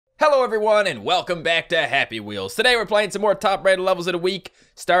Hello everyone and welcome back to Happy Wheels. Today we're playing some more top rated levels of the week,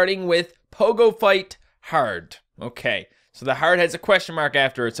 starting with Pogo Fight Hard. Okay, so the hard has a question mark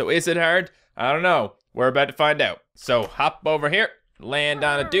after it, so is it hard? I don't know. We're about to find out. So hop over here, land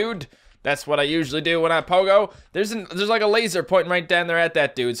on a dude. That's what I usually do when I pogo. There's like a laser pointing right down there at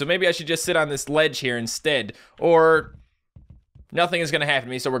that dude, so maybe I should just sit on this ledge here instead, or nothing is gonna happen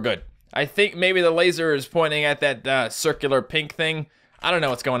to me, so we're good. I think maybe the laser is pointing at that circular pink thing. I don't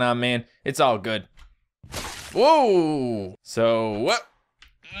know what's going on, man. It's all good. Whoa! So, what?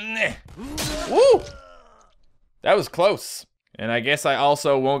 Woo! That was close. And I guess I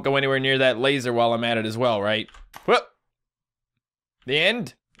also won't go anywhere near that laser while I'm at it as well, right? Whoop! The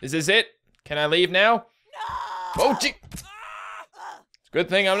end? Is this it? Can I leave now? No! Oh, gee! Good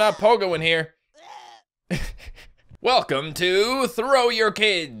thing I'm not pogoing here. Welcome to Throw Your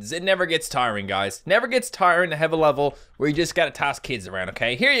Kids. It never gets tiring, guys. Never gets tiring to have a level where you just gotta toss kids around,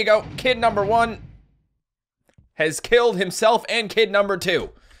 okay? Here you go. Kid number 1 has killed himself and kid number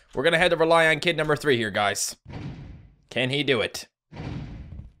 2. We're gonna have to rely on kid number 3 here, guys. Can he do it?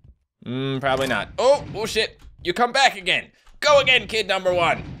 Probably not. Oh shit. You come back again. Go again, kid number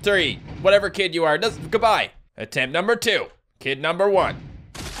 1, 3, whatever kid you are. Goodbye. Attempt number 2, kid number 1.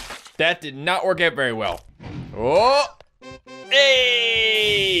 That did not work out very well. Oh,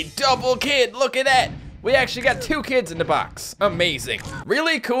 hey, double kid, look at that. We actually got 2 kids in the box. Amazing.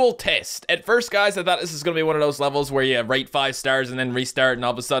 Really cool test. At first, guys, I thought this was gonna be one of those levels where you rate 5 stars and then restart and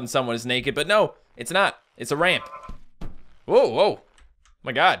all of a sudden someone is naked, but no, it's not. It's a ramp. Whoa.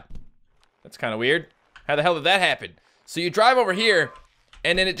 My God, that's kind of weird. How the hell did that happen? So you drive over here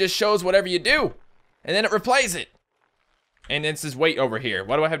and then it just shows whatever you do and then it replays it. And then it says wait over here.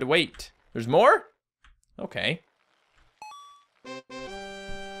 Why do I have to wait? There's more? Okay.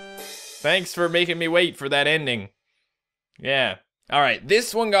 Thanks for making me wait for that ending. Yeah. Alright,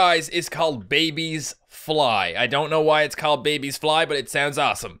 this one, guys, is called Babies Fly. I don't know why it's called Babies Fly, but it sounds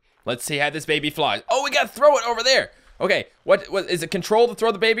awesome. Let's see how this baby flies. Oh, we gotta throw it over there. Okay, what is it, control to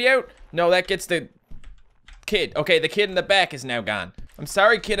throw the baby out? No, that gets the kid. Okay, the kid in the back is now gone. I'm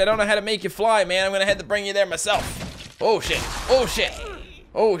sorry, kid, I don't know how to make you fly, man. I'm gonna have to bring you there myself. Oh, shit. Oh, shit.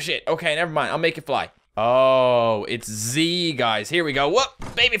 Oh, shit. Okay, never mind. I'll make it fly. Oh, it's Z, guys. Here we go.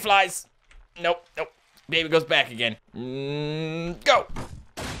 Whoop, baby flies. Nope. Baby goes back again. Go.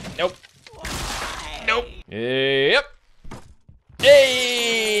 Nope. Yep.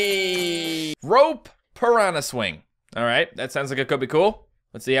 Hey! Rope piranha swing. All right, that sounds like it could be cool.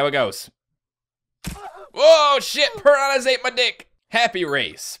 Let's see how it goes. Whoa, shit, piranhas ate my dick. Happy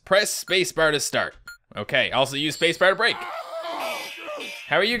race. Press spacebar to start. Okay, also use spacebar to brake.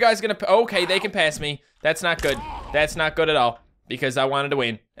 How are you guys gonna, okay, they can pass me. That's not good. That's not good at all, because I wanted to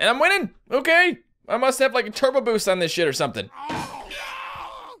win. And I'm winning, okay. I must have like a turbo boost on this shit or something.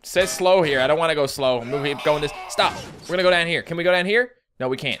 It says slow here, I don't wanna go slow. I'm going this, stop. We're gonna go down here. Can we go down here? No,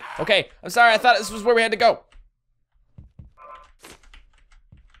 we can't. Okay, I'm sorry, I thought this was where we had to go.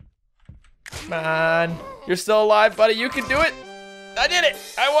 Come on, you're still alive, buddy, you can do it. I did it,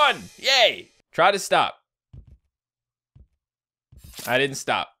 I won, yay. Try to stop. I didn't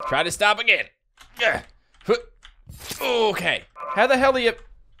stop. Try to stop again. Okay. How the hell do you...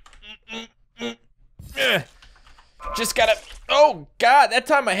 Just gotta... Oh, God, that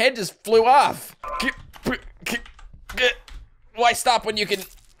time my head just flew off. Why stop when you can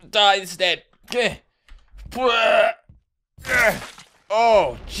die instead?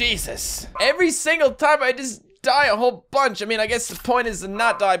 Oh, Jesus. Every single time I just die a whole bunch. I mean, I guess the point is to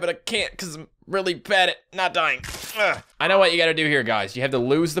not die, but I can't because I'm really bad at not dying. I know what you gotta do here, guys. You have to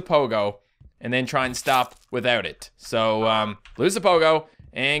lose the pogo and then try and stop without it. So, lose the pogo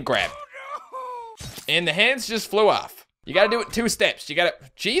and grab. And the hands just flew off. You gotta do it in 2 steps. You gotta,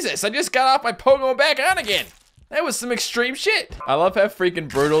 Jesus, I just got off my pogo and back on again. That was some extreme shit. I love how freaking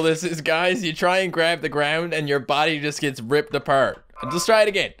brutal this is, guys. You try and grab the ground and your body just gets ripped apart. Let's try it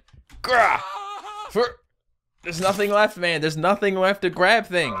again. There's nothing left, man. There's nothing left to grab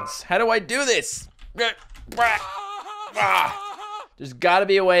things. How do I do this? There's gotta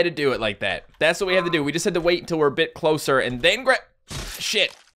be a way to do it like that. That's what we have to do. We just had to wait until we're a bit closer and then grab.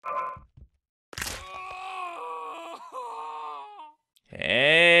 Shit.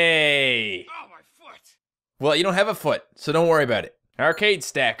 Hey. Oh, my foot. Well, you don't have a foot, so don't worry about it. Arcade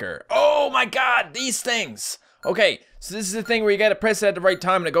stacker. Oh my God, these things. Okay, so this is the thing where you gotta press it at the right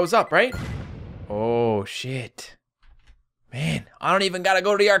time and it goes up, right? Oh, shit. Man, I don't even gotta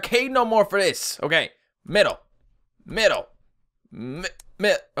go to the arcade no more for this. Okay, middle.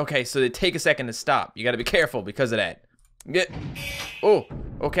 Okay, so they take a second to stop. You gotta be careful because of that. Oh,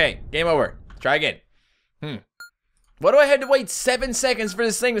 okay, game over. Try again. Why do I have to wait 7 seconds for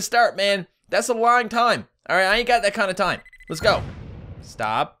this thing to start, man? That's a long time. All right, I ain't got that kind of time. Let's go.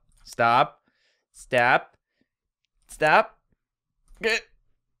 Stop. Stop. Stop. Stop. Get.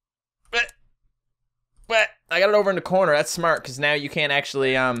 I got it over in the corner. That's smart, because now you can't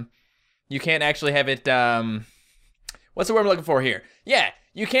actually have it, what's the word I'm looking for here? Yeah,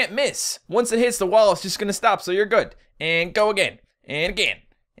 you can't miss. Once it hits the wall, it's just gonna stop, so you're good. And go again. And again.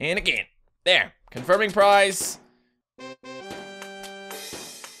 And again. There. Confirming prize.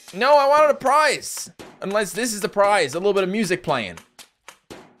 No, I wanted a prize. Unless this is the prize. A little bit of music playing.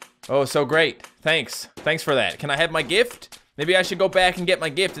 Oh, so great. Thanks. Thanks for that. Can I have my gift? Maybe I should go back and get my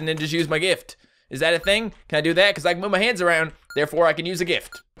gift and then just use my gift. Is that a thing? Can I do that? Because I can move my hands around, therefore I can use a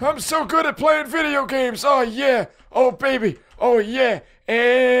gift. I'm so good at playing video games. Oh, yeah. Oh, baby. Oh, yeah.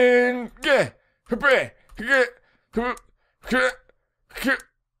 And yeah.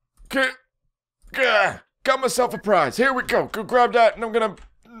 Got myself a prize. Here we go. Go grab that, and I'm gonna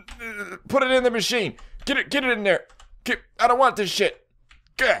put it in the machine. Get it in there. I don't want this shit.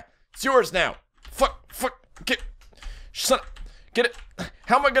 It's yours now. Get it.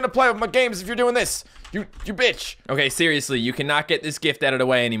 How am I gonna play with my games if you're doing this? You bitch. Okay, seriously, you cannot get this gift out of the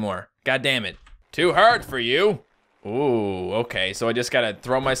way anymore. God damn it. Too hard for you. Ooh, okay, so I just gotta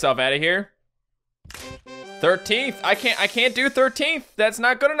throw myself out of here. 13th, I can't do 13th. That's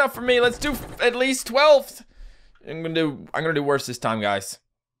not good enough for me. Let's do at least 12th. I'm gonna do worse this time, guys.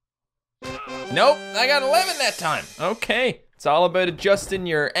 Nope, I got 11 that time. Okay, it's all about adjusting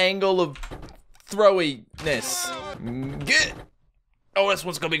your angle of throwiness. Good. Oh, this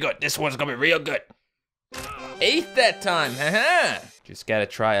one's gonna be good. This one's gonna be real good. 8th that time, haha. Just gotta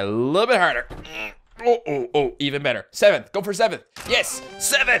try a little bit harder. Oh, even better. 7th, go for 7th. Yes,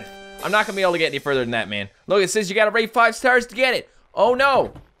 7th. I'm not gonna be able to get any further than that, man. Look, it says you gotta rate 5 stars to get it. Oh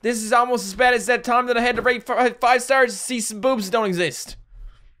no, this is almost as bad as that time that I had to rate 5 stars to see some boobs that don't exist.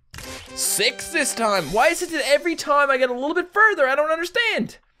 6 this time. Why is it that every time I get a little bit further? I don't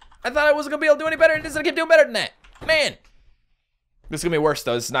understand. I thought I wasn't gonna be able to do any better, and this is gonna keep doing better than that. Man. This is gonna be worse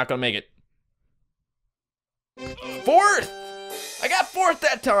though. This is not gonna make it. 4th! I got 4th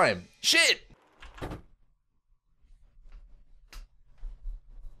that time. Shit.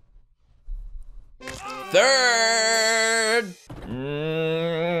 Third.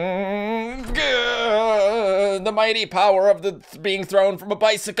 Good. The mighty power of the being thrown from a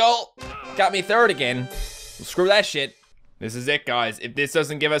bicycle got me 3rd again. Well, screw that shit. This is it, guys. If this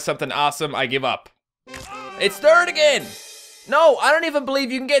doesn't give us something awesome, I give up. It's 3rd again. No, I don't even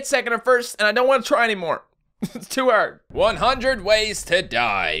believe you can get 2nd or 1st, and I don't want to try anymore. It's too hard. 100 ways to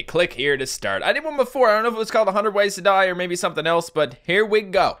die. Click here to start. I did one before. I don't know if it was called 100 ways to die or maybe something else, but here we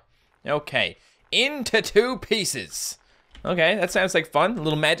go. Okay, into 2 pieces. Okay, that sounds like fun. A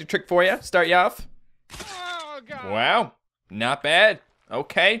little magic trick for you. Start you off. Oh, God. Wow, not bad.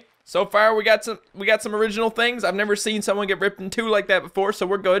 Okay, so far we got some original things. I've never seen someone get ripped in 2 like that before, so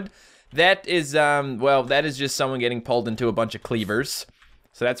we're good. That is, well, that is just someone getting pulled into a bunch of cleavers.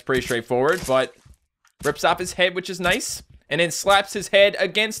 So that's pretty straightforward, but rips off his head, which is nice, and then slaps his head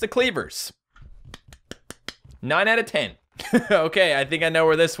against the cleavers. 9 out of 10. Okay, I think I know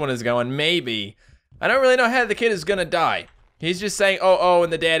where this one is going, maybe. I don't really know how the kid is gonna die. He's just saying, oh,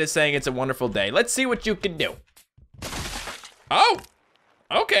 and the dad is saying it's a wonderful day. Let's see what you can do. Oh,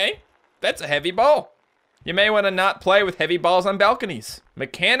 okay, that's a heavy ball. You may want to not play with heavy balls on balconies.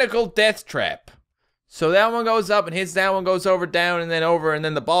 Mechanical death trap. So that one goes up and hits that one, goes over, down, and then over, and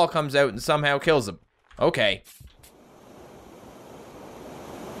then the ball comes out and somehow kills him. Okay.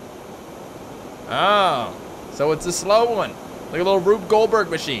 Oh, so it's a slow one. Like a little Rube Goldberg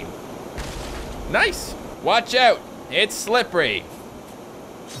machine. Nice. Watch out, it's slippery.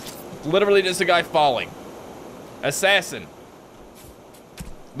 Literally just a guy falling. Assassin.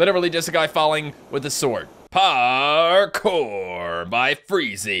 Literally just a guy falling with a sword. Parkour by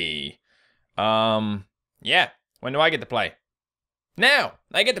Freezy. Yeah. When do I get to play? Now.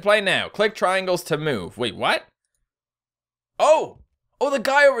 I get to play now. Click triangles to move. Wait, what? Oh, the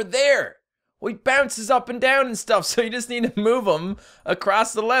guy over there. Well, he bounces up and down and stuff, so you just need to move him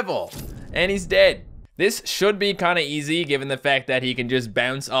across the level. And he's dead. This should be kind of easy, given the fact that he can just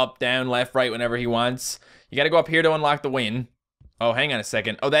bounce up, down, left, right, whenever he wants. You gotta go up here to unlock the win. Oh, hang on a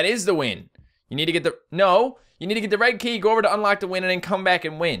second. Oh, that is the win. You need to get the, no, you need to get the red key, go over to unlock the win, and then come back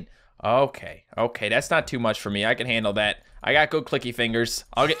and win. Okay, that's not too much for me. I can handle that. I got good clicky fingers.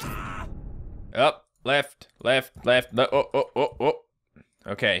 I'll get, up, left. Oh.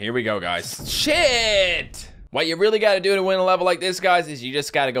 Okay, here we go, guys. Shit! What you really gotta do to win a level like this, guys, is you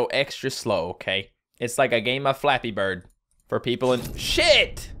just gotta go extra slow, okay? It's like a game of Flappy Bird for people in,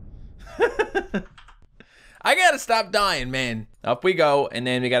 shit! I gotta stop dying, man. Up we go, and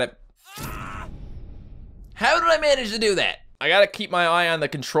then we gotta... How did I manage to do that? I gotta keep my eye on the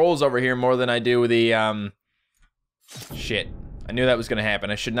controls over here more than I do the, Shit. I knew that was gonna happen.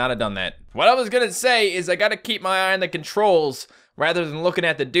 I should not have done that. What I was gonna say is I gotta keep my eye on the controls rather than looking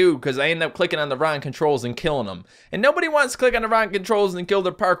at the dude, because I end up clicking on the wrong controls and killing him. And nobody wants to click on the wrong controls and kill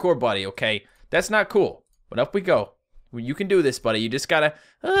their parkour buddy, okay? That's not cool. But up we go. Well, you can do this, buddy. You just gotta...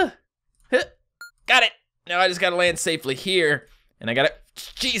 Got it! Now I just gotta land safely here. And I gotta...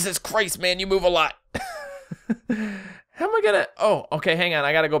 Jesus Christ, man, you move a lot. How am I gonna... Oh, okay, hang on.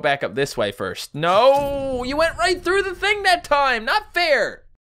 I gotta go back up this way first. No! You went right through the thing that time! Not fair!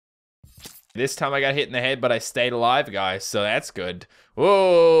 This time I got hit in the head, but I stayed alive, guys, so that's good.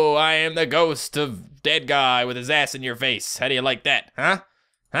 Whoa, I am the ghost of dead guy with his ass in your face. How do you like that, huh?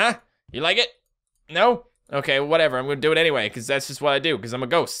 Huh? You like it? No? Okay, whatever, I'm gonna do it anyway, because that's just what I do, because I'm a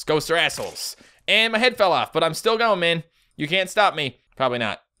ghost. Ghosts are assholes. And my head fell off, but I'm still going, man. You can't stop me. Probably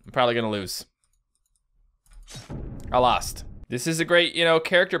not. I'm probably gonna lose. I lost. This is a great, you know,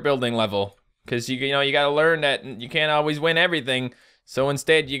 character building level, because you know, you gotta learn that you can't always win everything. So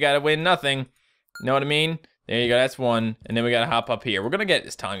instead, you gotta win nothing. You know what I mean? There you go, that's one. And then we gotta hop up here. We're gonna get it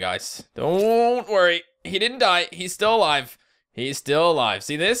this time, guys. Don't worry. He didn't die. He's still alive. He's still alive.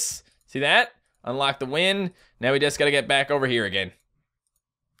 See this? See that? Unlock the win. Now we just gotta get back over here again.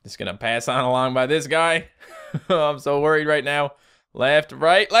 Just gonna pass on along by this guy. I'm so worried right now. Left,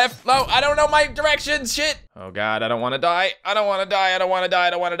 right, left. No, I don't know my directions. Shit. Oh, God, I don't wanna die. I don't wanna die. I don't wanna die.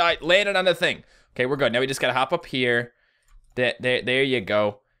 I don't wanna die. Landed on the thing. Okay, we're good. Now we just gotta hop up here. There you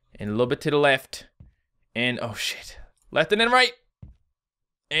go. And a little bit to the left. And, oh shit. Left and then right.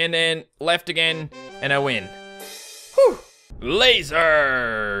 And then left again. And I win. Whew. Lasers.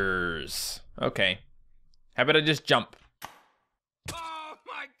 Okay. How about I just jump? Oh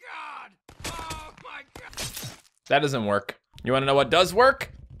my God! Oh my God! That doesn't work. You wanna know what does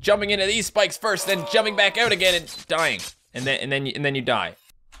work? Jumping into these spikes first, then jumping back out again and dying. And then you die.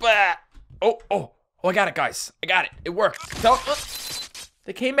 Blah. Oh, I got it, guys. I got it. It worked.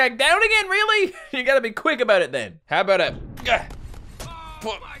 They came back down again, really? You gotta be quick about it then. How about a...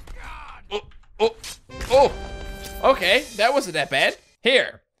 Oh my God! Oh. Okay, that wasn't that bad.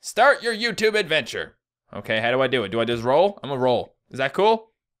 Here, start your YouTube adventure. Okay, how do I do it? Do I just roll? I'm gonna roll. Is that cool?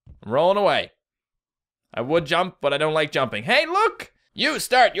 I'm rolling away. I would jump, but I don't like jumping. Hey, look! You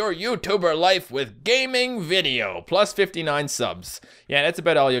start your YouTuber life with gaming video, plus 59 subs. Yeah, that's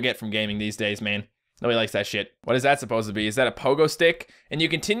about all you'll get from gaming these days, man. Nobody likes that shit. What is that supposed to be? Is that a pogo stick? And you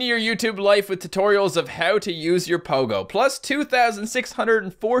continue your YouTube life with tutorials of how to use your pogo, plus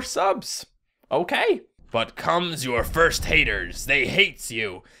 2,604 subs. Okay. But comes your first haters. They hates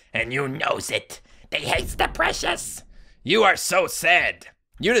you, and you knows it. They hates the precious. You are so sad.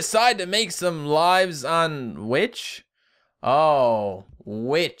 You decide to make some lives on which? Oh,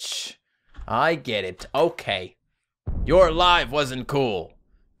 which? I get it. Okay. Your live wasn't cool,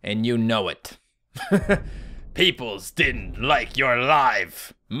 and you know it. Peoples didn't like your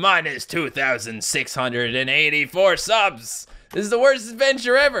live. Minus 2,684 subs. This is the worst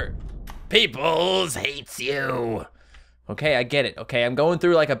adventure ever. Peoples hates you. Okay, I get it. Okay, I'm going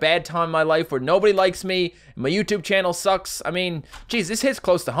through like a bad time in my life where nobody likes me. My YouTube channel sucks. I mean, geez, this hits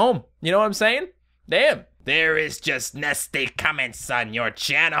close to home. You know what I'm saying? Damn. There is just nasty comments on your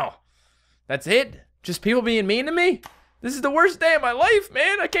channel. That's it? Just people being mean to me? This is the worst day of my life,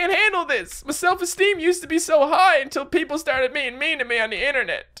 man. I can't handle this. My self-esteem used to be so high until people started being mean to me on the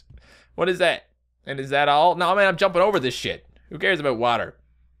internet. What is that? And is that all? No, man, I'm jumping over this shit. Who cares about water?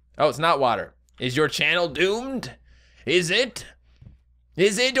 Oh, it's not water. Is your channel doomed? Is it?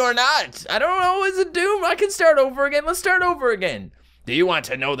 Is it or not? I don't know. Is it doomed? I can start over again. Let's start over again. Do you want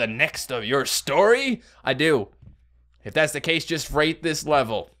to know the next of your story? I do. If that's the case, just rate this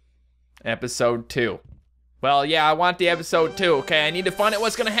level. Episode 2. Well, yeah, I want the episode 2, okay? I need to find out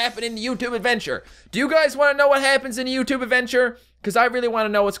what's gonna happen in the YouTube adventure. Do you guys wanna know what happens in the YouTube adventure? Because I really wanna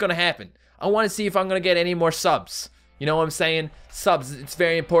know what's gonna happen. I wanna see if I'm gonna get any more subs. You know what I'm saying? Subs, it's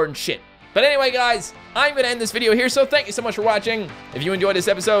very important shit. But anyway, guys, I'm gonna end this video here, so thank you so much for watching. If you enjoyed this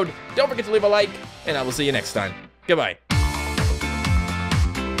episode, don't forget to leave a like, and I will see you next time. Goodbye.